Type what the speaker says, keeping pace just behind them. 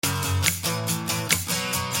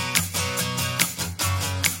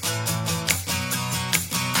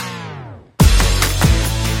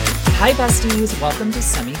Hi besties, welcome to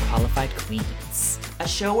Semi-Qualified Queens. A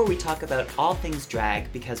show where we talk about all things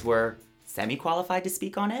drag because we're semi-qualified to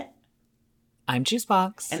speak on it. I'm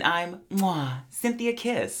Juicebox. And I'm Cynthia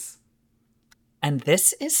Kiss. And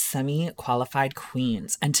this is Semi-Qualified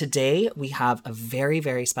Queens. And today we have a very,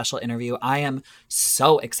 very special interview. I am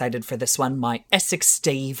so excited for this one. My Essex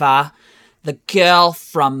Diva, the girl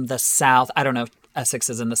from the South. I don't know if Essex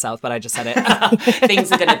is in the South, but I just said it.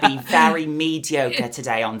 Things are going to be very mediocre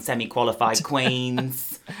today on Semi-Qualified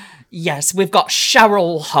Queens. Yes, we've got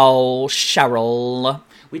Cheryl Hole. Cheryl.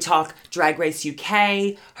 We talk Drag Race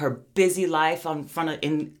UK, her busy life on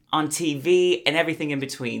TV, and everything in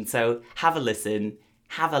between. So have a listen,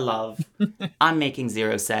 have a love. I'm making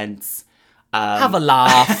 0 cents. Have a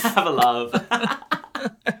laugh. Have a love.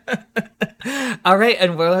 All right,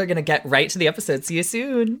 and we're going to get right to the episode. See you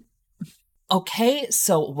soon. Okay,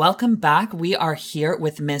 so welcome back. We are here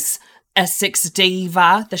with Miss Essex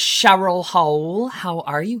Diva, the Cheryl Hole. How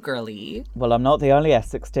are you, girlie? Well, I'm not the only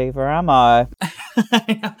Essex Diva, am I?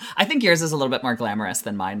 I think yours is a little bit more glamorous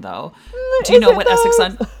than mine, though. Do you know what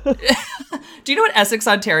Do you know what Essex,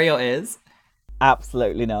 Ontario is?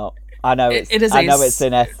 Absolutely not. I know it's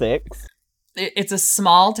in Essex. It's a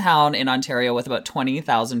small town in Ontario with about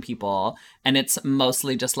 20,000 people, and it's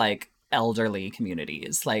mostly just like elderly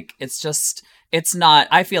communities. Like it's not.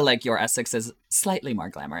 I feel like your Essex is slightly more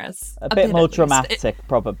glamorous, a bit more dramatic,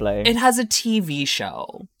 probably. It has a TV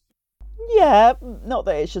show. Yeah, not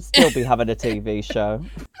that it should still be having a TV show.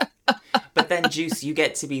 But then, Juice, you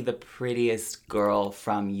get to be the prettiest girl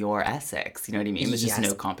from your Essex. You know what I mean? There's just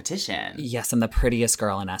no competition. Yes, I'm the prettiest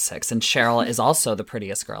girl in Essex. And Cheryl is also the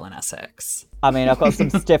prettiest girl in Essex. I mean, I've got some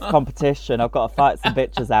stiff competition. I've got to fight some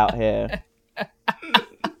bitches out here.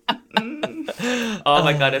 Oh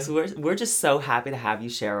my goodness, we're just so happy to have you,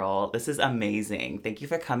 Cheryl. This is amazing. Thank you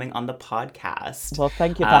for coming on the podcast. Well,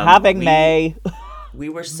 thank you for having me. We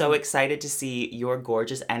were so excited to see your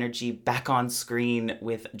gorgeous energy back on screen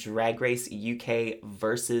with Drag Race UK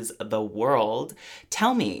versus the world.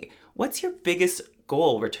 Tell me, what's your biggest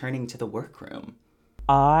goal returning to the workroom?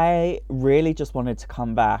 I really just wanted to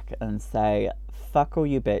come back and say, fuck all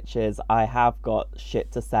you bitches. I have got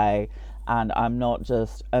shit to say. And I'm not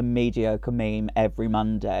just a mediocre meme every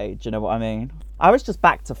Monday. Do you know what I mean? I was just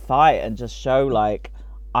back to fight and just show, like,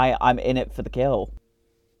 I'm in it for the kill.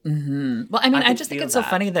 Mm-hmm. Well, I mean, I just think it's so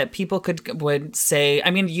funny that people would say,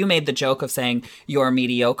 I mean, you made the joke of saying you're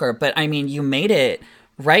mediocre, but I mean, you made it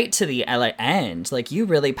right to the end. Like, you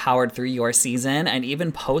really powered through your season, and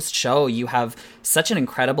even post-show, you have such an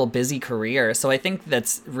incredible, busy career. So I think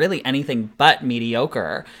that's really anything but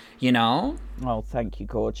mediocre, you know? Oh, thank you,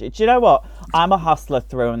 gorgeous. Do you know what? I'm a hustler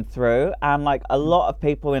through and through, and like a lot of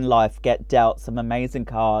people in life get dealt some amazing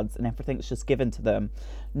cards and everything's just given to them.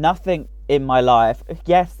 Nothing in my life,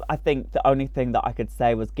 yes, I think the only thing that I could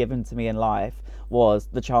say was given to me in life was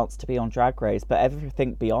the chance to be on Drag Race, but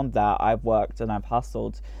everything beyond that, I've worked and I've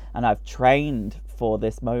hustled and I've trained for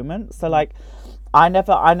this moment. So like, I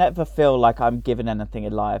never feel like I'm given anything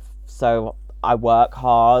in life. So I work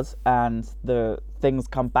hard and the things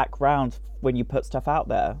come back round when you put stuff out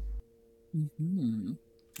there. Mm-hmm.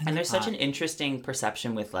 And there's such an interesting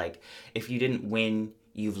perception with, like, if you didn't win,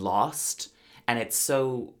 you've lost. And it's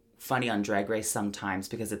so funny on Drag Race sometimes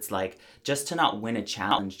because it's like, just to not win a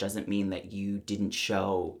challenge doesn't mean that you didn't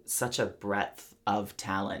show such a breadth of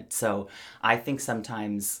talent. So I think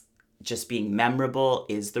sometimes just being memorable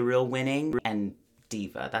is the real winning. And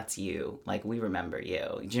Diva, that's you. Like, we remember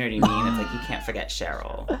you. Do you know what I mean? It's like, you can't forget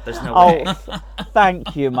Cheryl. There's no way.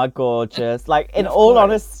 Thank you, my gorgeous. Like, in all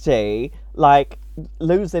honesty, like,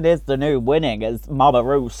 losing is the new winning, as Mama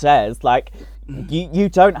Ru says. Like, you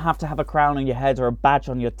don't have to have a crown on your head or a badge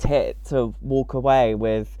on your tit to walk away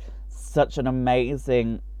with such an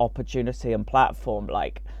amazing opportunity and platform.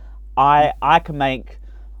 Like, I can make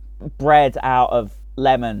bread out of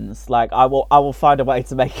lemons. Like, I will find a way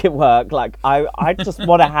to make it work. Like, I just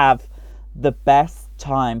want to have the best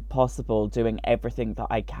time possible doing everything that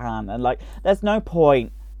I can. And like, there's no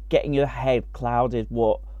point getting your head clouded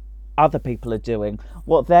what other people are doing,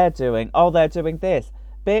 what they're doing. Oh, they're doing this.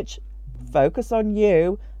 Bitch, focus on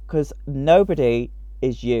you, because nobody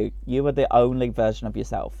is you. You are the only version of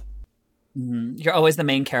yourself. Mm-hmm. You're always the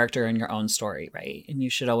main character in your own story, right? And you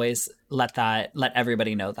should always let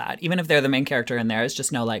everybody know that. Even if they're the main character in theirs,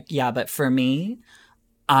 just know, like, yeah, but for me,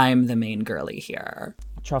 I'm the main girly here.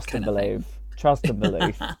 Trust and believe. Trust and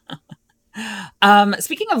believe.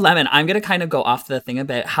 Speaking of Lemon, I'm going to kind of go off the thing a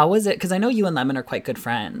bit. How was it? Because I know you and Lemon are quite good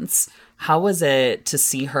friends. How was it to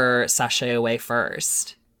see her sashay away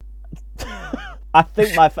first? I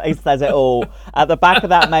think my face says it all. At the back of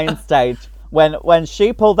that main stage, When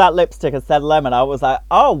she pulled that lipstick and said lemon, I was like,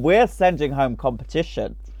 oh, we're sending home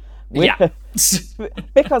competition.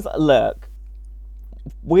 Because look,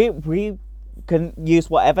 we can use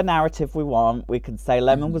whatever narrative we want. We can say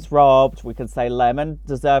lemon was robbed. We can say lemon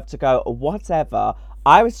deserved to go, or whatever.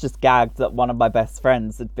 I was just gagged that one of my best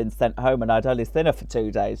friends had been sent home and I'd only seen her for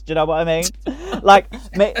 2 days. Do you know what I mean? Like,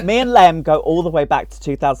 me and Lem go all the way back to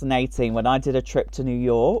 2018 when I did a trip to New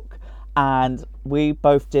York and we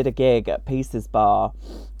both did a gig at Pieces Bar.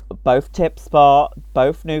 Both tip spot,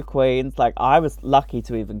 both new queens. Like, I was lucky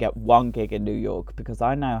to even get one gig in New York because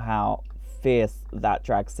I know how fierce that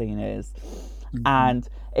drag scene is. And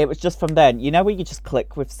it was just from then, you know, where you just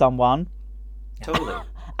click with someone? Totally.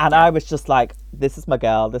 And I was just like, this is my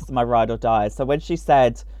girl, this is my ride or die. So when she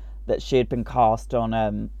said that she had been cast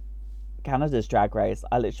on Canada's Drag Race,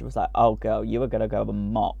 I literally was like, oh girl, you were going to go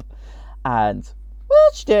and mop. And,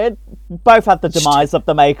 well, she did. Both had the demise of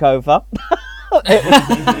the makeover.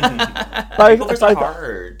 Makeovers are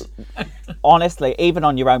hard. Honestly, even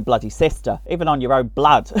on your own bloody sister, even on your own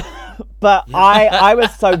blood. But I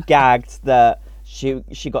was so gagged that she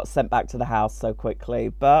got sent back to the house so quickly.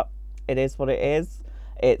 But it is what it is.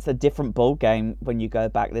 It's a different ball game when you go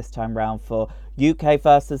back this time round for UK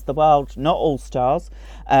versus the world, not All Stars,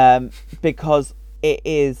 because it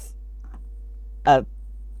is a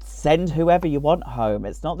send whoever you want home.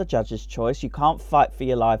 It's not the judge's choice. You can't fight for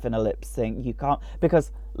your life in a lip sync. You can't,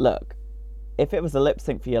 because look, if it was a lip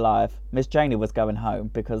sync for your life, Miss Janie was going home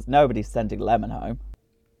because nobody's sending Lemon home.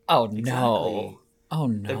 Oh no! Exactly. Oh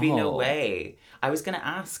no! There'd be no way. I was gonna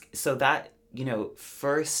ask. So that, you know,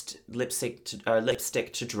 first lipstick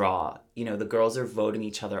to draw. You know, the girls are voting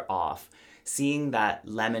each other off. Seeing that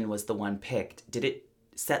Lemon was the one picked, did it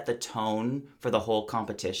set the tone for the whole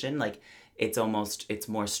competition? Like, it's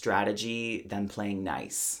more strategy than playing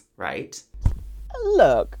nice, right?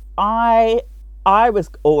 Look, I was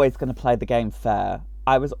always going to play the game fair.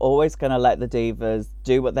 I was always going to let the divas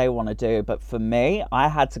do what they want to do. But for me, I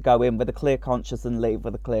had to go in with a clear conscience and leave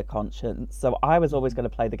with a clear conscience. So I was always going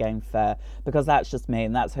to play the game fair because that's just me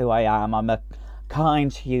and that's who I am. I'm a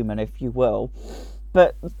kind human, if you will.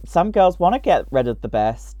 But some girls want to get rid of the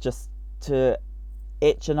best just to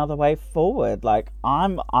itch another way forward. Like,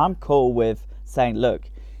 I'm cool with saying, look,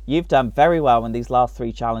 you've done very well in these last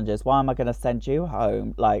 3 challenges. Why am I going to send you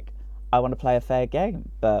home? Like, I want to play a fair game.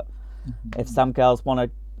 But if some girls want to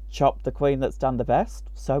chop the queen that's done the best,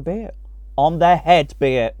 so be it. On their head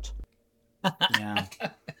be it. Yeah.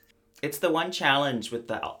 It's the one challenge with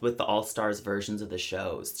the All-Stars versions of the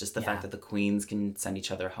shows. Just the fact that the queens can send each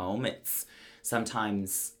other home. It's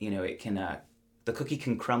sometimes, you know, it can the cookie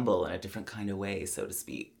can crumble in a different kind of way, so to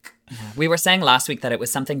speak. We were saying last week that it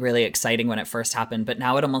was something really exciting when it first happened, but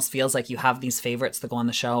now it almost feels like you have these favorites that go on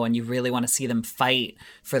the show and you really want to see them fight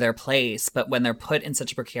for their place. But when they're put in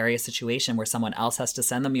such a precarious situation where someone else has to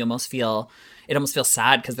send them, it almost feels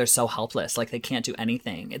sad because they're so helpless. Like, they can't do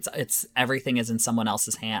anything. It's everything is in someone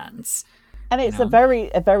else's hands. And it's a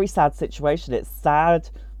very sad situation. It's sad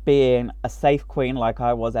being a safe queen like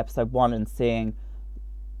I was episode 1 and seeing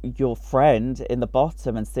your friend in the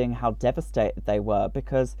bottom and seeing how devastated they were,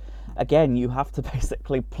 because again, you have to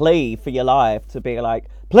basically plea for your life to be like,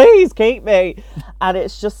 please keep me. And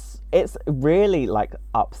it's really like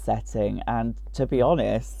upsetting, and to be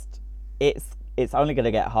honest, it's only going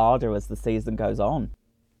to get harder as the season goes on.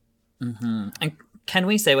 And can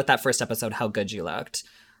we say with that first episode how good you looked?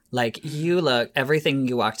 Like, everything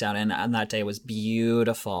you walked out in on that day was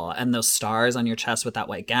beautiful, and those stars on your chest with that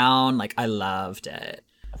white gown, like, I loved it.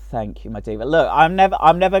 Thank you, my diva. Look, I'm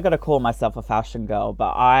never going to call myself a fashion girl,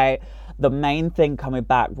 but the main thing coming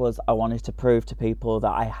back was I wanted to prove to people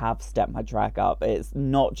that I have stepped my drag up. It's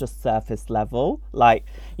not just surface level. Like,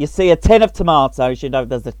 you see a tin of tomatoes, you know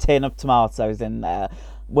there's a tin of tomatoes in there.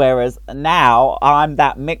 Whereas now I'm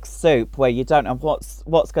that mixed soup where you don't know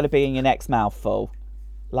what's going to be in your next mouthful.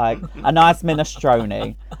 Like a nice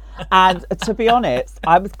minestrone. And to be honest,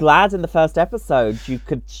 I was glad in the first episode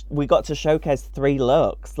we got to showcase 3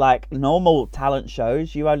 looks. Like, normal talent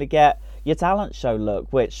shows, you only get your talent show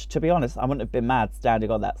look, which, to be honest, I wouldn't have been mad standing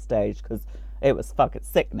on that stage because it was fucking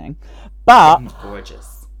sickening. But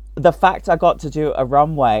gorgeous. The fact I got to do a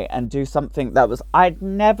runway and do something that I'd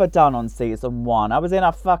never done on season 1. I was in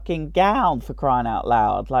a fucking gown, for crying out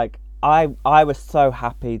loud. Like, I was so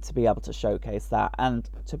happy to be able to showcase that, and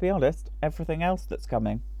to be honest, everything else that's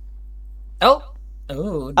coming. Oh,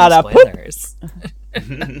 no spoilers.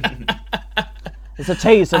 It's a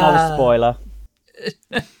teaser, not a spoiler.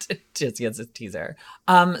 Just gets a teaser.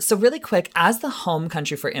 So really quick, as the home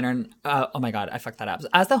country for oh my God, I fucked that up.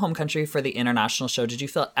 As the home country for the international show, did you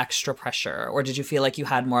feel extra pressure, or did you feel like you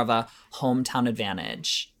had more of a hometown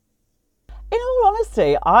advantage? In all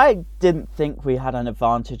honesty, I didn't think we had an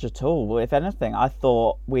advantage at all. If anything, I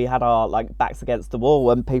thought we had our like backs against the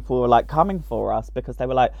wall and people were like coming for us because they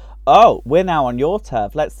were like, oh, we're now on your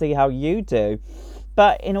turf. Let's see how you do.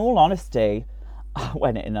 But in all honesty, I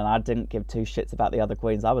went in and I didn't give two shits about the other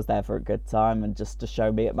queens. I was there for a good time and just to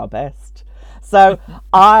show me at my best. So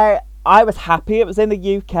I was happy it was in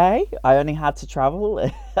the UK. I only had to travel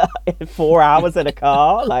 4 hours in a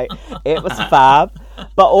car. Like, it was fab.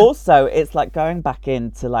 But also, it's like going back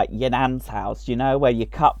into like your nan's house, you know, where your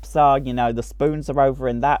cups are, you know, the spoons are over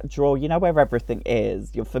in that drawer, you know, where everything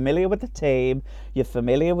is. You're familiar with the team, you're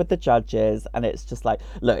familiar with the judges, and it's just like,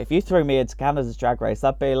 look, if you threw me into Canada's Drag Race,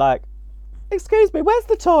 I'd be like, excuse me, where's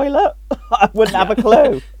the toilet? I wouldn't have a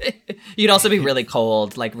clue. You'd also be really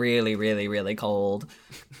cold, like really, really, really cold.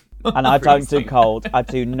 And I don't do cold. I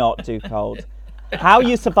do not do cold. How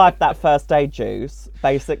you survived that first day, Juice,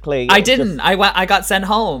 basically... I didn't. I got sent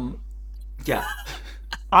home. Yeah.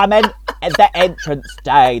 I meant the entrance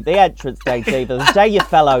day. The entrance day, Diva. The day you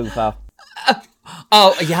fell over.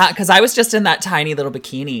 Oh, yeah, because I was just in that tiny little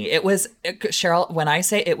bikini. Cheryl, when I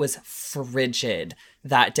say it was frigid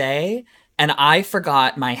that day... And I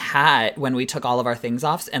forgot my hat when we took all of our things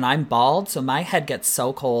off, and I'm bald, so my head gets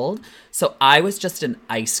so cold. So I was just an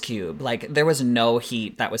ice cube. Like, there was no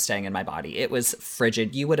heat that was staying in my body. It was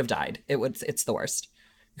frigid. You would have died. It's the worst.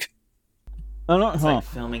 It's like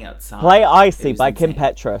filming outside. Play Icy by insane. Kim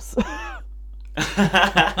Petras.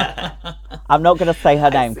 I'm not going to say her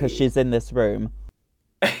name because she's in this room.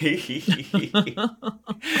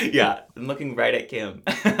 Yeah, I'm looking right at Kim.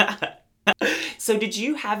 So did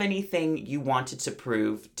you have anything you wanted to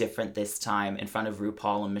prove different this time in front of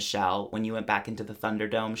RuPaul and Michelle when you went back into the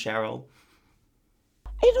Thunderdome, Cheryl?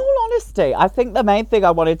 In all honesty, I think the main thing I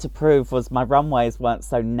wanted to prove was my runways weren't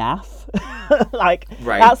so naff. Like,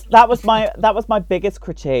 right. that was my biggest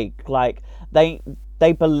critique. Like, they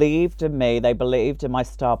believed in me, they believed in my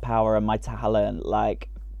star power and my talent. Like,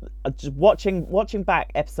 just watching back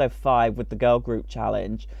episode 5 with the girl group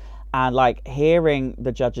challenge. And, like, hearing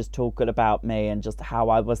the judges talking about me and just how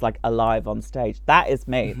I was, like, alive on stage. That is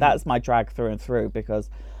me. Mm-hmm. That's my drag through and through. Because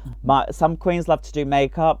some queens love to do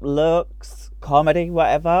makeup, looks, comedy,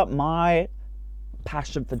 whatever. My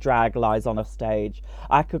passion for drag lies on a stage.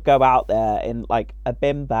 I could go out there in, like, a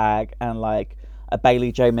bin bag and, like, a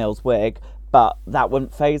Bailey J. Mills wig. But that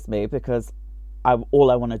wouldn't faze me because all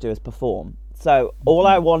I want to do is perform. So all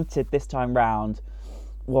I wanted this time round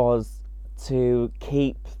was to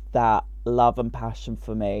keep that love and passion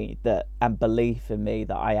for me and belief in me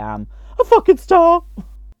that I am a fucking star.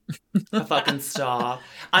 A fucking star.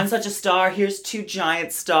 I'm such a star. Here's 2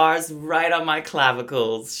 giant stars right on my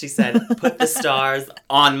clavicles. She said, put the stars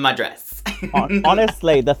on my dress.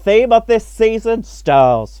 Honestly, the theme of this season,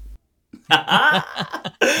 stars.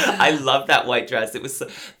 I love that white dress. It was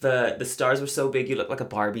the stars were so big you looked like a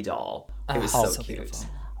Barbie doll. It was so cute. Beautiful.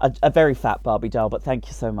 A very fat Barbie doll, but thank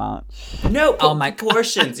you so much. No, my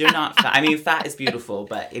proportions. You're not fat. I mean, fat is beautiful,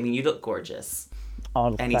 but I mean, you look gorgeous.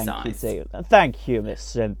 Oh, any size. Thank you, Miss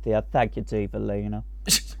Cynthia. Thank you, Diva Lena.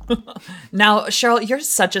 Now, Cheryl, you're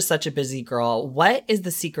such a busy girl. What is the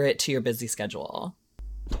secret to your busy schedule?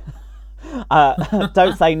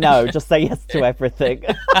 Don't say no. Just say yes to everything.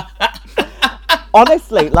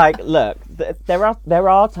 Honestly, like, look, there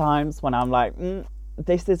are times when I'm like,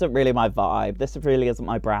 this isn't really my vibe. This really isn't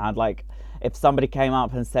my brand. Like, if somebody came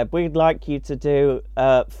up and said, we'd like you to do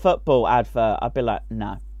a football advert, I'd be like,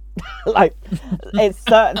 no. Like, it's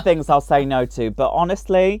certain things I'll say no to. But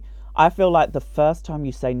honestly, I feel like the first time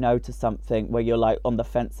you say no to something where you're like on the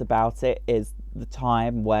fence about it is the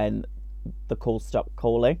time when the calls stop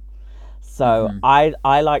calling. So I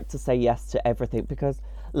like to say yes to everything because,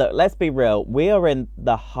 look, let's be real. We are in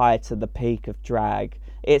the height and the peak of drag.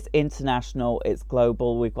 It's international, it's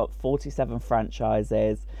global. We've got 47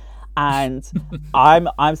 franchises, and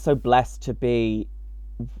I'm so blessed to be.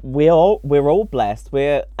 We're all blessed.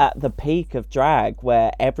 We're at the peak of drag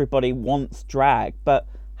where everybody wants drag. But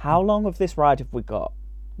how long of this ride have we got?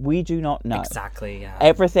 We do not know. Exactly. Yeah.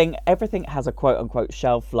 Everything has a quote unquote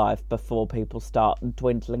shelf life before people start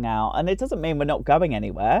dwindling out, and it doesn't mean we're not going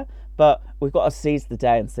anywhere. But we've got to seize the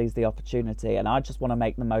day and seize the opportunity. And I just want to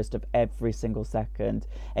make the most of every single second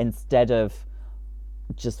instead of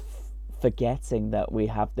just forgetting that we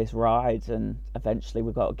have this ride and eventually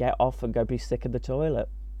we've got to get off and go be sick in the toilet.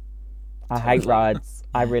 I hate rides.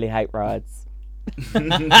 I really hate rides.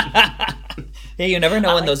 Yeah, you never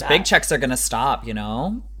know when like those that. big checks are going to stop, you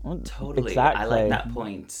know? Totally. Exactly. I like that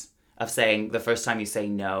point of saying the first time you say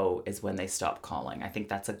no is when they stop calling. I think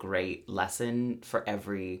that's a great lesson for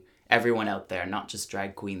everyone out there, not just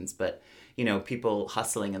drag queens, but, you know, people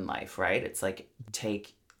hustling in life, right? It's like,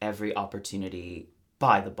 take every opportunity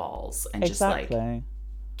by the balls and just like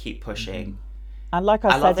keep pushing. And like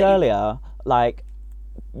I said earlier, like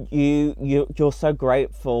you're so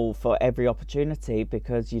grateful for every opportunity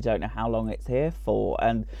because you don't know how long it's here for.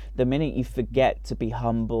 And the minute you forget to be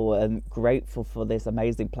humble and grateful for this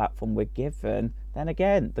amazing platform we're given, then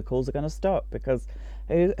again the calls are going to stop, because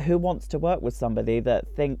who wants to work with somebody that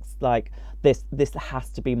thinks like this has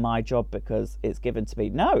to be my job because it's given to me?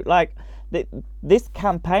 No, like this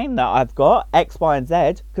campaign that I've got, X, Y, and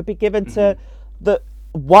Z, could be given to the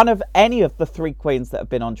one of any of the 3 queens that have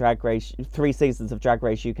been on Drag Race, 3 seasons of Drag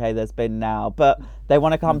Race UK there's been now, but they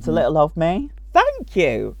want to come to Little Old Me. Thank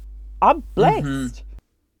you. I'm blessed.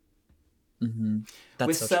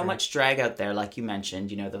 With so much drag out there, like you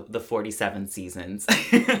mentioned, you know, the 47 seasons.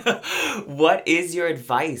 What is your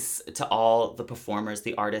advice to all the performers,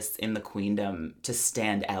 the artists in the queendom to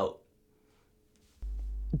stand out?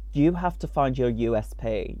 You have to find your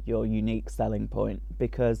USP, your unique selling point,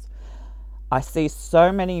 because I see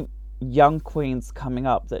so many young queens coming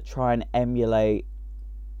up that try and emulate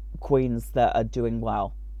queens that are doing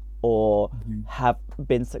well or have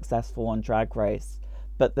been successful on Drag Race.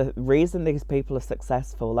 But the reason these people are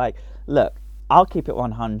successful, like, look, I'll keep it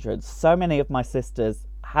 100. So many of my sisters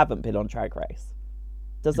haven't been on Drag Race.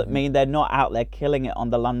 Doesn't mean they're not out there killing it on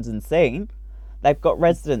the London scene. They've got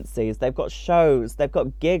residencies, they've got shows, they've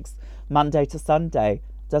got gigs Monday to Sunday.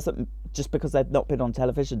 Just because they've not been on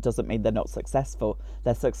television doesn't mean they're not successful.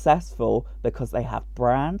 They're successful because they have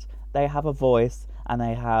brand, they have a voice, and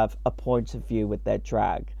they have a point of view with their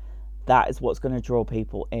drag. That is what's going to draw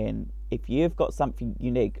people in. If you've got something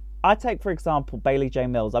unique, I take, for example, Bailey J.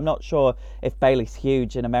 Mills. I'm not sure if Bailey's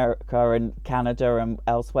huge in America and Canada and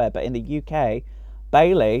elsewhere, but in the UK,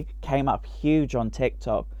 Bailey came up huge on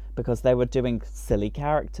TikTok because they were doing silly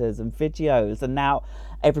characters and videos, and now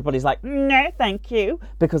everybody's like, no, thank you,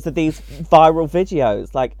 because of these viral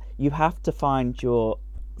videos. Like, you have to find your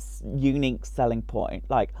unique selling point.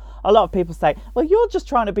 Like, a lot of people say, well, you're just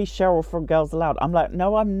trying to be Cheryl from Girls Aloud. I'm like,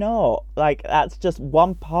 no, I'm not. Like, that's just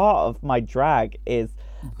one part of my drag, is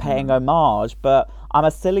paying homage, but I'm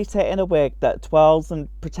a silly tit in a wig that twirls and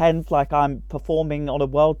pretends like I'm performing on a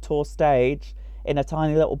world tour stage in a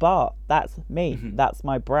tiny little bar. That's me. That's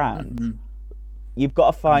my brand. You've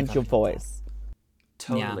got to find your voice.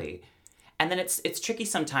 Totally. Yeah. And then it's tricky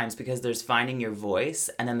sometimes because there's finding your voice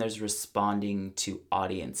and then there's responding to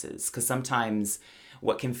audiences. Because sometimes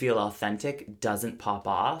what can feel authentic doesn't pop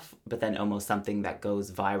off, but then almost something that goes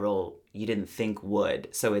viral you didn't think would.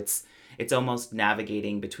 So it's almost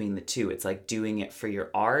navigating between the two. It's like doing it for your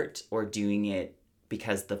art or doing it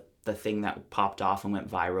because the thing that popped off and went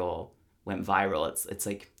viral. It's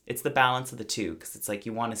like, it's the balance of the two, because it's like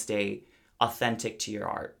you want to stay authentic to your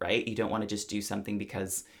art, right? You don't want to just do something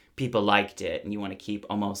because people liked it, and you want to keep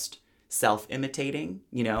almost self-imitating,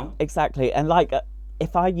 you know? Exactly. And like,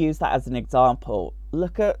 if I use that as an example,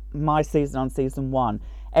 look at my season on season 1.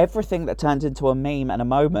 Everything that turned into a meme and a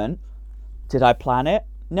moment, did I plan it?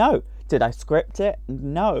 No. Did I script it?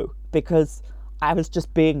 No. Because I was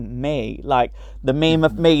just being me. Like, the meme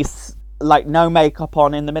of me, like, no makeup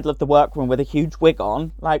on in the middle of the workroom with a huge wig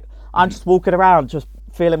on. Like, I'm just walking around just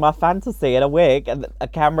feeling my fantasy in a wig, and a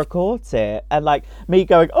camera caught it, and like me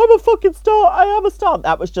going, I'm a fucking star, I am a star.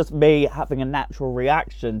 That was just me having a natural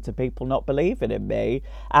reaction to people not believing in me.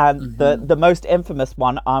 And the most infamous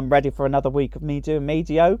one, I'm ready for another week of me doing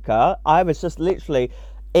mediocre. I was just literally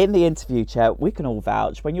in the interview chair. We can all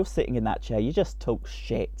vouch, when you're sitting in that chair, you just talk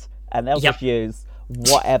shit, and they'll just use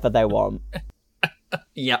whatever they want.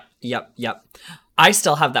 Yep. I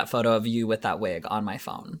still have that photo of you with that wig on my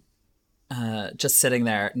phone. Just sitting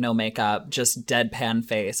there, no makeup, just deadpan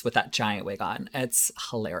face with that giant wig on. It's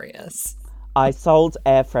hilarious. I sold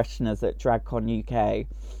air fresheners at DragCon UK,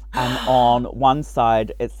 and on one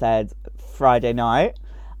side it said Friday night,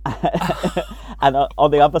 and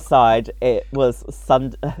on the other side it was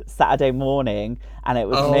Saturday morning, and it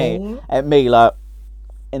was me like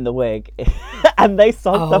in the wig, and they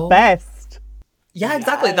sold the best. Yeah,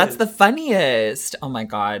 exactly. Yes. That's the funniest. Oh my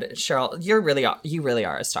God, Cheryl, you really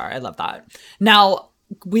are a star. I love that. Now,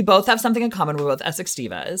 we both have something in common. We're both Essex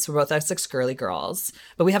divas. We're both Essex girly girls.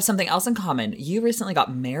 But we have something else in common. You recently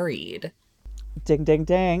got married. Ding, ding,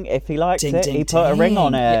 ding. If he liked it, he put a ring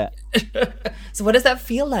on it. So what does that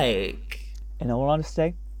feel like? In all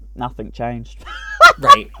honesty, nothing changed.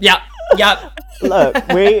 Right. Yeah. Yep. Look,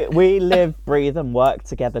 we live, breathe, and work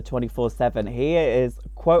together 24/7. He is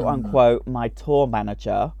quote unquote my tour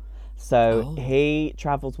manager. So he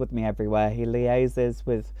travels with me everywhere. He liaises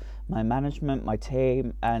with my management, my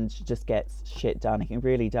team, and just gets shit done. He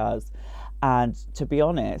really does. And to be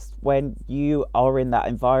honest, when you are in that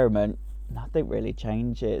environment, nothing really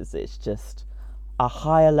changes. It's just a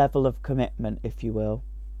higher level of commitment, if you will.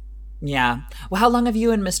 Yeah. Well, how long have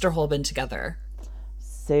you and Mr. Hole been together?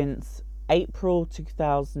 Since April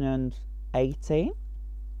 2018.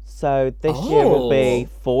 So this year will be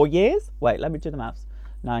 4 years. Wait, let me do the maths.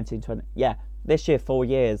 19, 20. Yeah, this year 4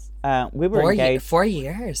 years. We were engaged. 4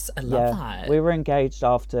 years. I love that. We were engaged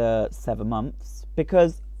after 7 months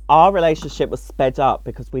because our relationship was sped up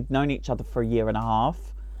because we'd known each other for a year and a half.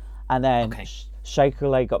 And then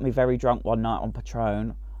Shakule got me very drunk one night on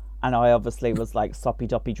Patron. And I obviously was like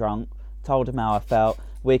soppy-doppy drunk. Told him how I felt.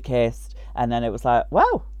 We kissed. And then it was like,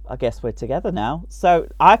 well, I guess we're together now. So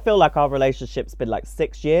I feel like our relationship's been like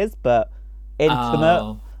 6 years, but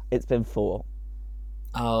intimate, it's been 4.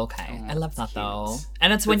 Oh, okay. I love that though.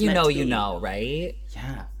 And it's when you know, right?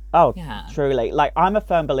 Yeah. Oh, truly. Like, I'm a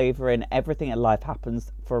firm believer in everything in life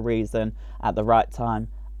happens for a reason, at the right time,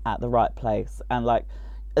 at the right place. And like,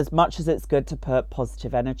 as much as it's good to put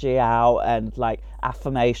positive energy out and like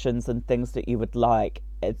affirmations and things that you would like,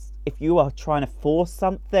 it's if you are trying to force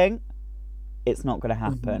something, it's not going to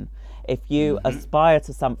happen. If you aspire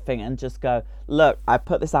to something and just go, look, I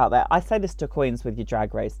put this out there. I say this to queens with your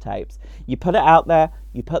Drag Race tapes. You put it out there,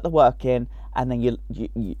 you put the work in, and then you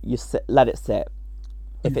let it sit.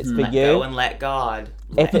 If it's for let you, go and let God.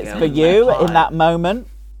 If it's for you in that moment,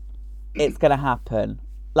 it's going to happen.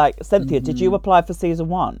 Like, Cynthia, did you apply for season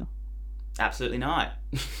 1? Absolutely not.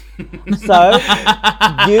 So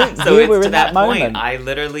you were in that moment. I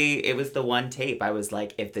literally, it was the one tape. I was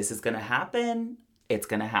like, if this is going to happen, it's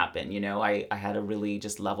going to happen. You know, I had a really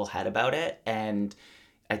just level head about it. And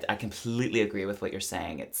I completely agree with what you're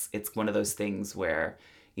saying. It's one of those things where,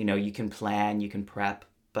 you know, you can plan, you can prep,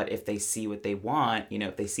 but if they see what they want, you know,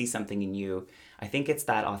 if they see something in you, I think it's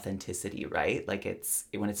that authenticity, right? Like it's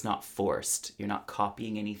when it's not forced, you're not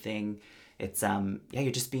copying anything. It's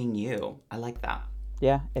you're just being you. I like that.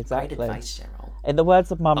 Yeah, exactly. Great advice, Cheryl. In the words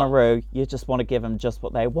of Mama Roo, you just want to give them just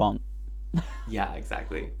what they want. Yeah,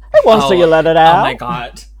 exactly. I want to see you let it out. Oh my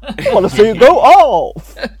God. I want to see you go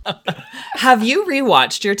off. Have you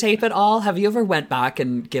rewatched your tape at all? Have you ever went back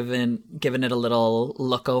and given it a little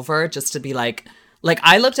look over just to be like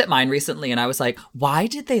I looked at mine recently and I was like, why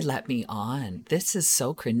did they let me on? This is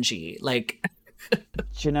so cringy. Like, do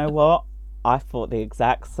you know what? I thought the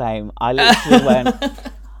exact same. I literally went,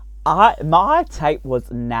 my tape was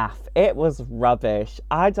naff. It was rubbish.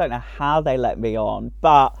 I don't know how they let me on,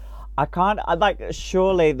 but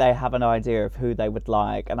surely they have an idea of who they would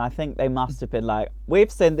like. And I think they must have been like,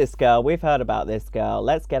 we've seen this girl. We've heard about this girl.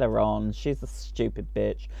 Let's get her on. She's a stupid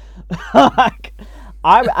bitch.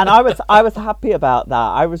 I was happy about that.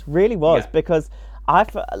 I really was, because I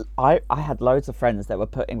had loads of friends that were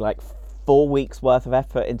putting like 4 weeks worth of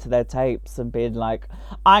effort into their tapes and being like,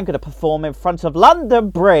 I'm going to perform in front of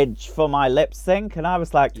London Bridge for my lip sync. And I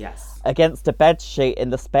was like, yes, against a bed sheet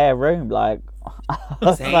in the spare room. Like,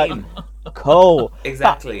 same. Like, cool.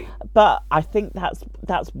 Exactly. But I think that's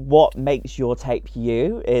what makes your tape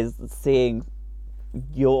you, is seeing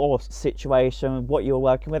your situation, what you're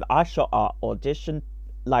working with. I shot our audition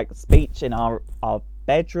like speech in our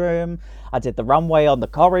bedroom. I did the runway on the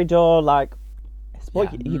corridor. Like, it's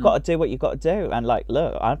what you got to do, what you got to do. And like,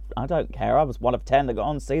 look, I don't care. I was one of 10 that got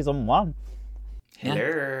on season 1.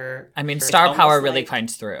 Hello. I mean, star power really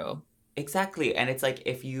finds through. Exactly. And it's like,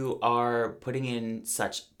 if you are putting in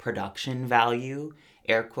such production value,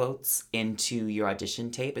 air quotes, into your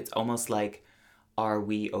audition tape, it's almost like, are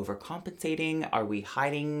we overcompensating? Are we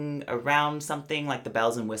hiding around something, like the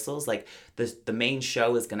bells and whistles? Like the main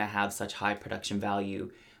show is going to have such high production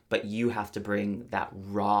value, but you have to bring that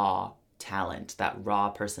raw talent, that raw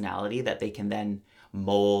personality that they can then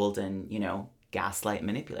mold and, you know, gaslight and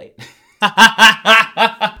manipulate.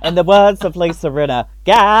 In the words of Lisa Rinna,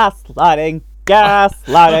 gaslighting,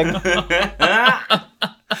 gaslighting.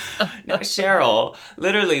 Now, Cheryl,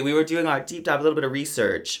 literally, we were doing our deep dive, a little bit of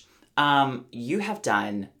research. You have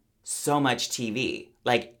done so much TV.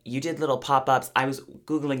 Like, you did little pop-ups. I was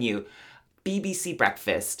Googling you. BBC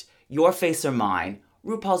Breakfast, Your Face or Mine,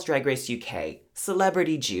 RuPaul's Drag Race UK,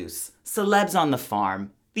 Celebrity Juice, Celebs on the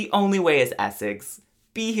Farm, The Only Way is Essex,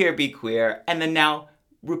 Be Here, Be Queer, and then now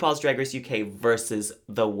RuPaul's Drag Race UK versus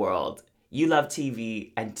the world. You love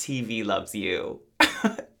TV, and TV loves you.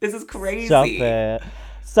 This is crazy. Stop it.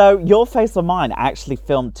 So, Your Face or Mine actually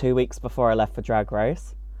filmed 2 weeks before I left for Drag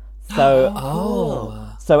Race. So, cool.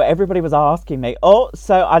 So everybody was asking me, oh,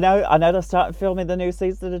 so I know they're starting filming the new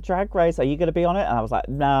season of Drag Race. Are you going to be on it? And I was like,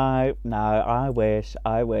 no, I wish.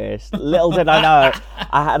 Little did I know,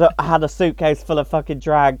 I had a suitcase full of fucking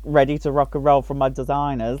drag ready to rock and roll from my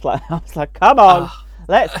designers. Like, I was like, come on,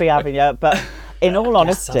 let's be having you. But in all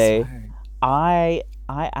honesty, I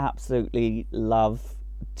absolutely love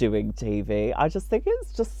doing TV. I just think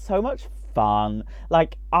it's just so much fun.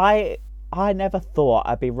 Like, I never thought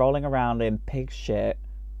I'd be rolling around in pig shit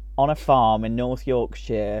on a farm in North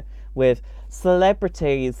Yorkshire with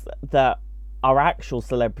celebrities that are actual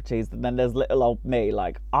celebrities, and then there's little old me.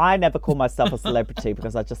 Like, I never call myself a celebrity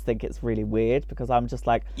because I just think it's really weird, because I'm just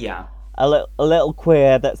like a little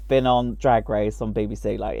queer that's been on Drag Race on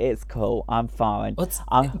BBC. Like, it's cool, I'm fine.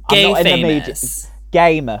 I'm gay not famous. In the media.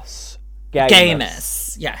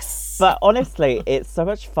 Gamous, yes. But honestly, it's so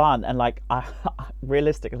much fun, and like,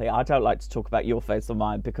 realistically, I don't like to talk about your face or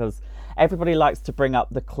mine, because everybody likes to bring up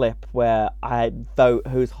the clip where I vote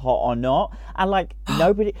who's hot or not, and like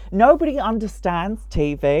nobody understands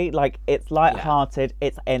TV. Like, it's lighthearted,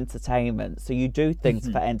 it's entertainment, so you do things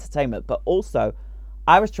for entertainment, but also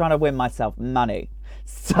I was trying to win myself money.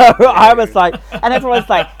 So I was like, and everyone's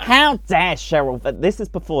like, how dare Cheryl? But this is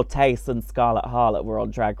before Tace and Scarlett Harlot were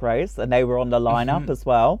on Drag Race, and they were on the lineup as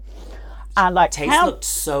well. And like, Tace looked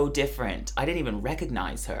so different. I didn't even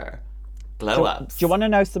recognize her. Glow ups. Do you want to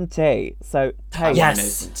know some tea? So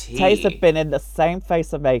Tace had been in the same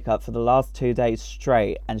face of makeup for the last 2 days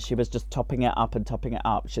straight, and she was just topping it up and topping it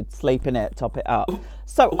up. She'd sleep in it, top it up.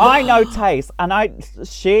 So I know Tace, and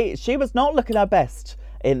she was not looking her best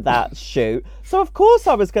in that shoot. So of course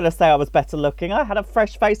I was going to say I was better looking. I had a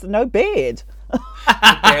fresh face and no beard.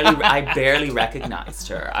 I barely recognized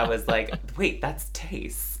her. I was like, wait, that's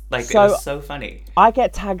Tace. Like, it was so funny. I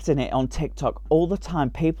get tagged in it on TikTok all the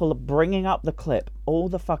time. People are bringing up the clip all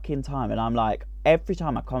the fucking time. And I'm like, every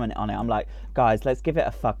time I comment on it, I'm like, guys, let's give it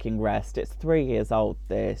a fucking rest. It's 3 years old,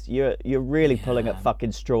 this. You're really pulling at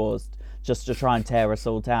fucking straws just to try and tear us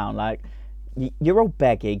all down. Like, you're all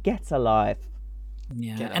beggy. Get a life.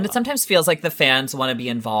 Yeah, and it sometimes feels like the fans want to be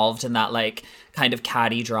involved in that, like, kind of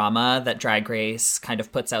catty drama that Drag Race kind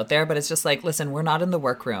of puts out there. But it's just like, listen, we're not in the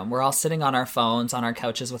workroom. We're all sitting on our phones, on our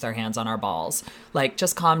couches with our hands on our balls. Like,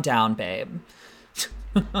 just calm down, babe.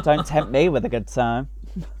 Don't tempt me with a good time.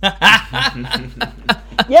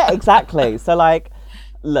 Yeah, exactly. So, like,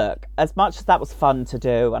 look, as much as that was fun to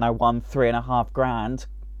do, and I won $3,500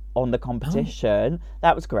 on the competition,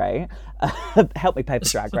 that was great. Helped me pay for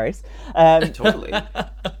Drag Race. Totally.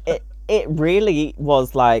 It really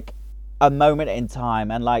was like a moment in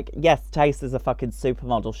time, and like, yes, Tace is a fucking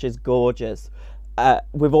supermodel. She's gorgeous.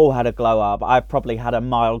 We've all had a glow up. I've probably had a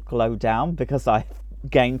mild glow down because I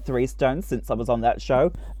gained 3 stones since I was on that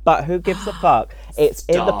show. But who gives a fuck? It's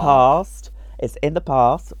in the past. It's in the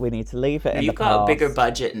past. We need to leave it in the past. You've got a bigger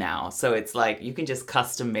budget now, so it's like you can just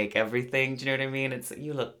custom make everything. Do you know what I mean? It's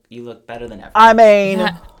you look better than ever. I mean,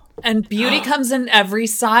 and beauty comes in every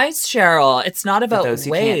size, Cheryl. It's not about For those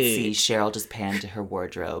who weight. can't see, Cheryl just panned to her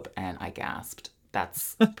wardrobe, and I gasped.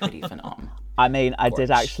 That's pretty phenomenal. I mean, I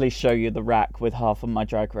did actually show you the rack with half of my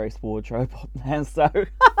Drag Race wardrobe on there, so.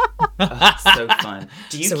 So fun.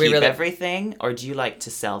 Do you keep everything, or do you like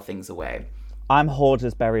to sell things away? I'm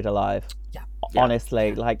hoarders buried alive. Yeah.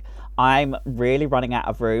 Honestly, like, I'm really running out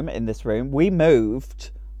of room in this room. We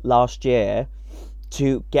moved last year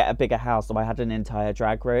to get a bigger house, so I had an entire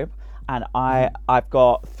drag room, and I've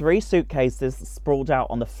got 3 suitcases sprawled out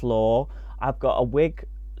on the floor. I've got a wig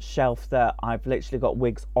shelf that I've literally got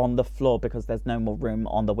wigs on the floor because there's no more room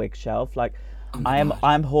on the wig shelf. Like,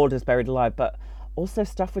 I'm hoarders buried alive, but also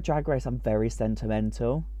stuff with Drag Race, I'm very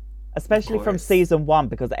sentimental, especially from season 1,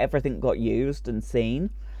 because everything got used and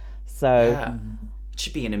seen. So it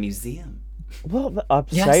should be in a museum. Well, I'm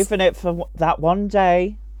saving it for that one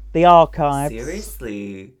day. The archives.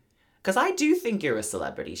 Seriously. Because I do think you're a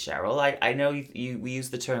celebrity, Cheryl. I know we use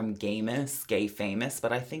the term gamous, gay famous,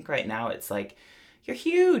 but I think right now it's like, you're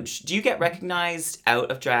huge. Do you get recognized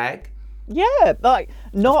out of drag? Yeah, like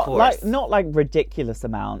not like ridiculous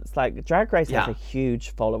amounts. Like, Drag Race has a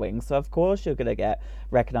huge following, so of course you're gonna get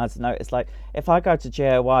recognized and noticed. Like, if I go to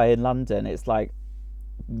JOY in London, it's like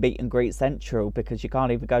meet and greet central, because you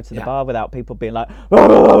can't even go to the bar without people being like,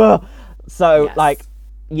 so like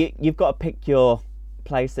you've got to pick your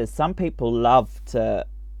places. Some people love to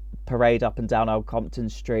parade up and down Old Compton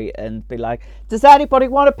Street and be like, does anybody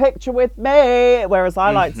want a picture with me? Whereas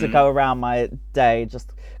I like to go around my day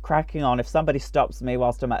just cracking on. If somebody stops me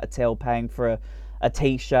whilst I'm at a till paying for a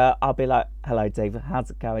t-shirt, I'll be like, hello Diva, how's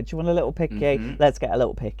it going? Do you want a little picky? Let's get a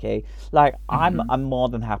little picky. Like, I'm more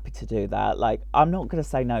than happy to do that. Like, I'm not gonna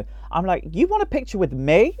say no. I'm like, you want a picture with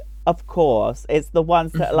me? Of course. It's the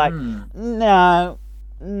ones that are like,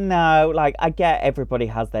 no, like, I get everybody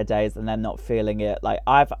has their days and they're not feeling it. Like,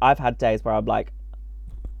 I've had days where I'm like,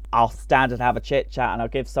 I'll stand and have a chit chat and I'll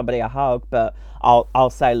give somebody a hug, but I'll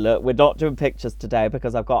say, look, we're not doing pictures today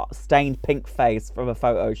because I've got a stained pink face from a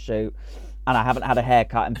photo shoot and I haven't had a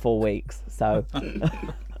haircut in 4 weeks. So I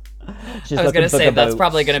was going to say, that's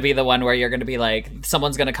probably going to be the one where you're going to be like,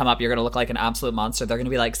 someone's going to come up, you're going to look like an absolute monster. They're going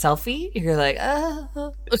to be like, selfie? You're like,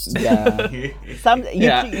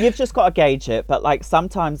 yeah. You've just got to gauge it. But like,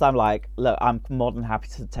 sometimes I'm like, look, I'm more than happy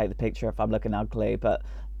to take the picture if I'm looking ugly. But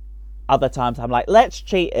other times I'm like, let's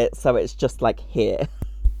cheat it so it's just like here.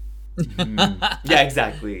 Yeah,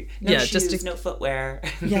 exactly. No shoes, just no footwear.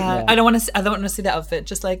 Yeah. I don't want to see the outfit.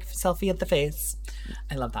 Just like selfie at the face.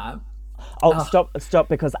 I love that. Oh, stop,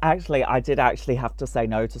 because actually I did actually have to say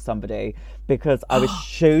no to somebody because I was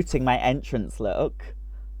shooting my entrance look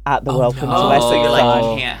at the Welcome to Essex so you're sign. like,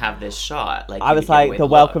 you can't have this shot. Like, I was like, the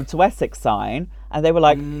Welcome to Essex sign, and they were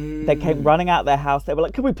like, they came running out their house. They were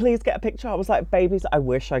like, can we please get a picture? I was like, babies, I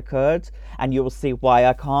wish I could, and you will see why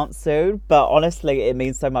I can't soon. But honestly, it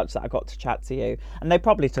means so much that I got to chat to you. And they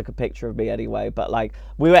probably took a picture of me anyway, but like,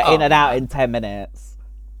 we were in and out in 10 minutes.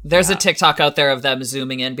 There's a TikTok out there of them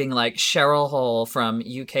zooming in, being like, Cheryl Hole from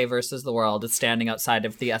UK versus the World is standing outside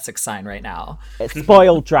of the Essex sign right now. It's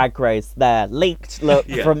spoiled Drag Race there. Leaked look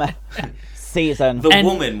from a season. The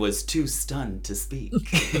woman was too stunned to speak.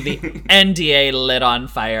 The NDA lit on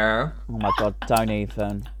fire. Oh my God, don't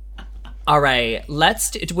even. All right,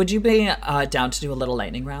 would you be down to do a little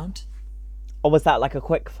lightning round? Or was that like a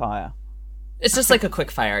quick fire? It's just like a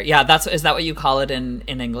quick fire. Yeah, is that what you call it in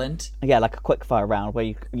England? Yeah, like a quick fire round where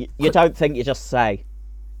you don't think, you just say.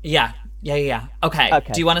 Yeah. Okay.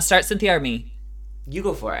 Do you want to start, Cynthia, or me? You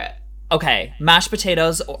go for it. Okay. Mashed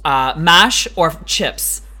potatoes, mash or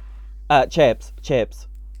chips? Chips.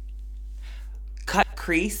 Cut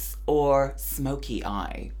crease or smoky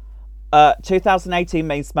eye? 2018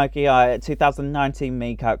 me smoky eye, 2019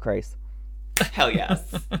 me cut crease. Hell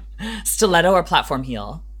yes. Stiletto or platform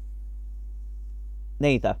heel?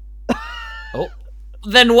 Neither. Oh.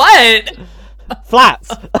 Then what? Flats.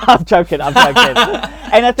 I'm joking.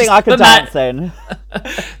 Anything I could dance in.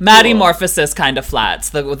 Maddie Morphosis kind of flats.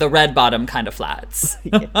 The red bottom kind of flats.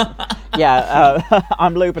 Yeah.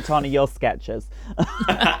 I'm Louboutin of your sketches.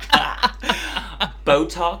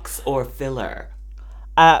 Botox or filler?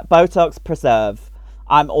 Botox, preserve.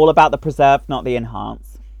 I'm all about the preserve, not the enhance.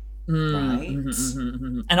 Right.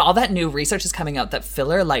 And all that new research is coming out that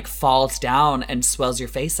filler like falls down and swells your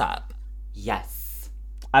face up. Yes.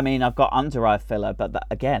 I mean, I've got under eye filler, but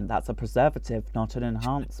again, that's a preservative, not an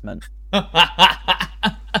enhancement. I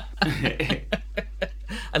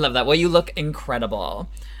love that. Well, you look incredible.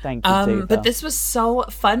 Thank you, Diva. But this was so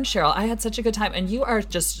fun, Cheryl. I had such a good time, and you are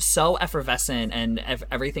just so effervescent and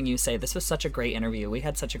everything you say. This was such a great interview. We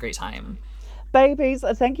had such a great time. Babies,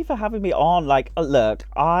 thank you for having me on. Like, look,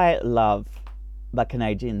 I love the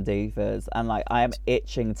Canadian divas, and like, I am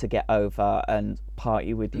itching to get over and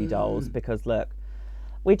party with you dolls because look,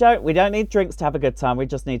 we don't need drinks to have a good time. We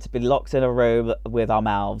just need to be locked in a room with our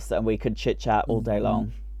mouths, and we could chit chat all day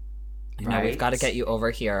long. Right. We've got to get you over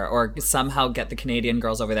here, or somehow get the Canadian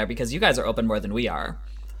girls over there because you guys are open more than we are.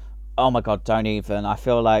 Oh my God, don't even. I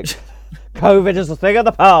feel like COVID is a thing of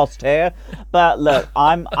the past here. But look,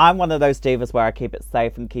 I'm one of those divas where I keep it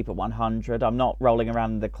safe and keep it 100. I'm not rolling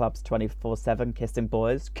around in the clubs 24/7 kissing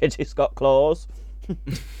boys. Kitty's got claws.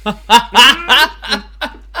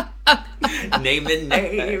 Naming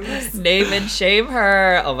names. Name and shame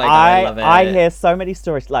her. Oh my God, I love it. I hear so many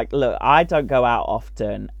stories. Like, look, I don't go out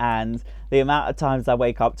often, and the amount of times I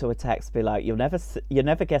wake up to a text be like, you'll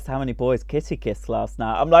never guess how many boys Kitty kissed last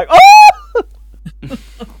night. I'm like, oh!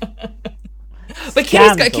 But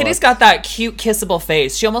Kitty's got that cute kissable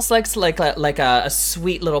face. She almost looks like a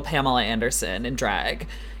sweet little Pamela Anderson in drag.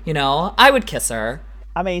 You know, I would kiss her.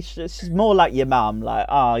 I mean, she's more like your mum. Like,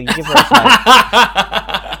 oh, you give her a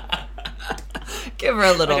kiss. Give her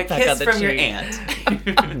a little like a peck kiss on the from cheek. your aunt.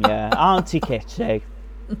 Yeah, Auntie Kitty.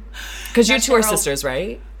 Because you two are sisters,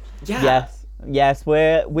 right? Yeah. Yes.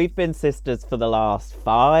 We've been sisters for the last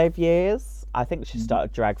 5 years. I think she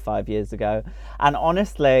started drag 5 years ago, and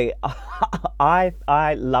honestly, I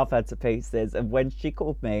love her to pieces. And when she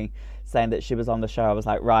called me saying that she was on the show, I was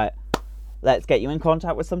like, right, let's get you in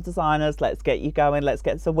contact with some designers. Let's get you going. Let's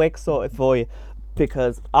get some wigs sorted for you,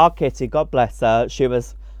 because our Kitty, God bless her, she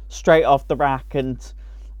was straight off the rack and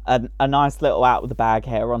a nice little out of the bag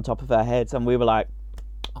hair on top of her head, and we were like,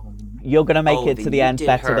 you're going to make it to the end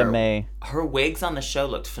better than me. Her wigs on the show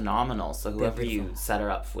looked phenomenal, so whoever you set her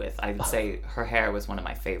up with, I would say her hair was one of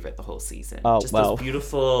my favorite the whole season. Just those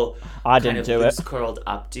beautiful loose curled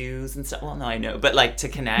updos and stuff. Well, no, I know, but like to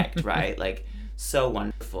connect, right? Like, so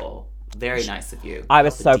wonderful. Very nice of you. I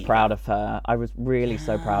was so proud of her. I was really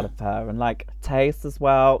so proud of her. And like Tace as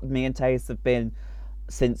well. Me and Tace have been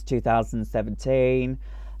since 2017.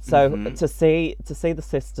 So to see the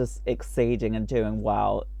sisters exceeding and doing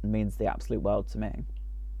well means the absolute world to me.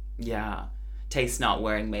 Yeah. Tace not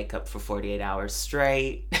wearing makeup for 48 hours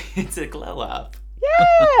straight. It's a glow up.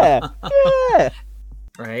 Yeah. Yeah.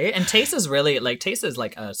 Right? And Tace is really, like, Tace is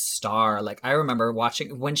like a star. Like, I remember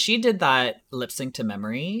watching, when she did that lip sync to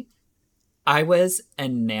Memory, I was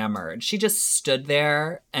enamored. She just stood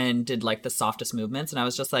there and did like the softest movements. And I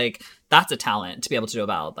was just like, that's a talent to be able to do a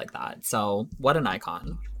ballad like that. So what an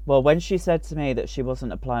icon. Well, when she said to me that she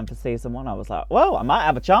wasn't applying for season 1, I was like, well, I might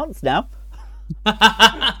have a chance now.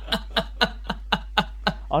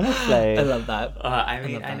 Honestly. I love that.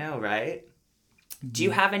 I know, right? Do you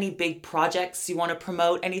have any big projects you want to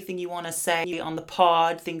promote? Anything you want to say on the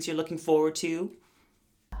pod? Things you're looking forward to?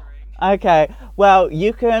 Okay, well,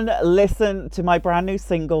 you can listen to my brand new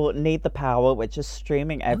single, Need the Power, which is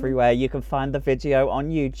streaming everywhere. You can find the video on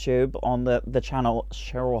YouTube on the channel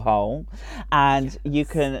Cheryl Hole. And you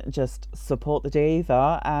can just support the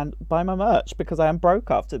Diva and buy my merch because I am broke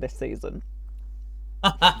after this season.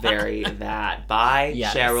 Very that. Buy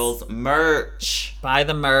Cheryl's merch. Buy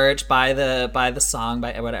the merch, buy the song,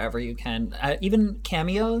 buy whatever you can. Even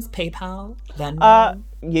cameos, PayPal, Venmo.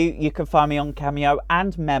 You can find me on Cameo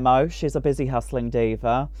and Memo. She's a busy hustling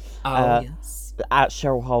diva. Yes. At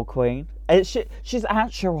Cheryl Hole Queen. She's at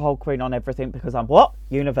Cheryl Hole Queen on everything because I'm what?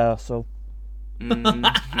 Universal.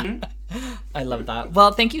 I love that.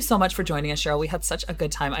 Well, thank you so much for joining us, Cheryl. We had such a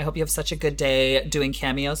good time. I hope you have such a good day doing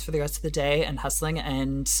cameos for the rest of the day and hustling.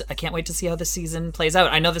 And I can't wait to see how the season plays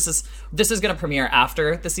out. I know this is going to premiere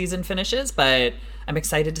after the season finishes, but I'm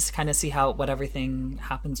excited to kind of see what everything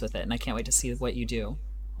happens with it. And I can't wait to see what you do.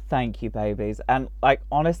 Thank you, babies. And like,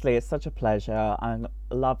 honestly, it's such a pleasure. I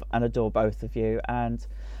love and adore both of you. And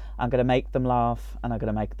I'm going to make them laugh and I'm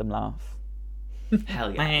going to make them laugh. Hell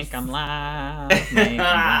yes. Make them laugh. Make them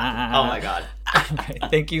laugh. Oh my God. Okay,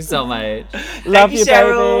 thank you so much. Love you,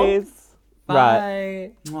 Cheryl. babies. Bye.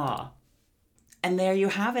 Right. Mwah. And there you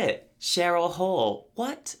have it. Cheryl Hole.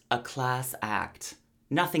 What a class act.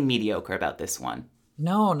 Nothing mediocre about this one.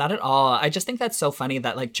 No, not at all. I just think that's so funny,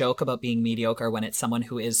 that like joke about being mediocre when it's someone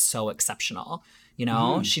who is so exceptional. You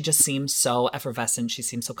know, she just seems so effervescent. She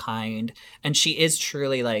seems so kind. And she is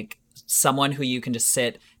truly like someone who you can just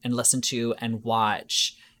sit and listen to and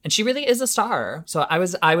watch. And she really is a star. So I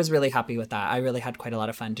was really happy with that. I really had quite a lot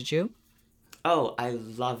of fun. Did you? Oh, I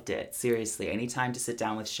loved it. Seriously, any time to sit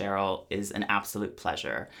down with Cheryl is an absolute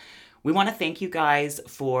pleasure. We want to thank you guys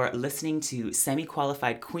for listening to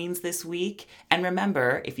Semi-Qualified Queens this week. And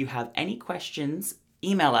remember, if you have any questions,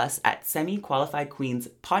 email us at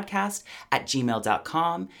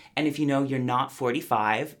semiqualifiedqueenspodcast@gmail.com. And if you know you're not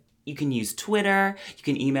 45, you can use Twitter, you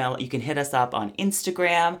can email, you can hit us up on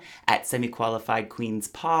Instagram at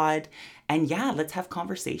semiqualifiedqueenspod. And yeah, let's have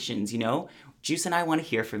conversations, you know? Juice and I want to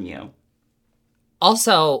hear from you.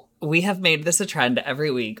 Also, we have made this a trend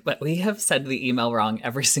every week, but we have said the email wrong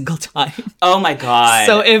every single time. Oh my God.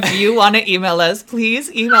 So if you want to email us,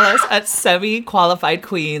 please email us at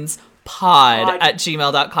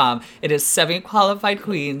semiqualifiedqueenspod@gmail.com. It is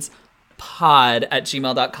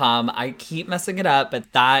semiqualifiedqueenspod@gmail.com. I keep messing it up,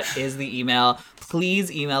 but that is the email.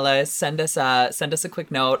 Please email us, send us a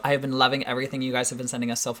quick note. I have been loving everything you guys have been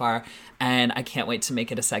sending us so far, and I can't wait to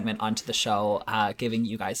make it a segment onto the show, giving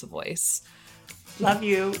you guys a voice. Love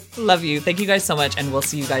you. Love you. Thank you guys so much, and we'll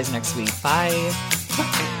see you guys next week.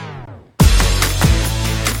 Bye.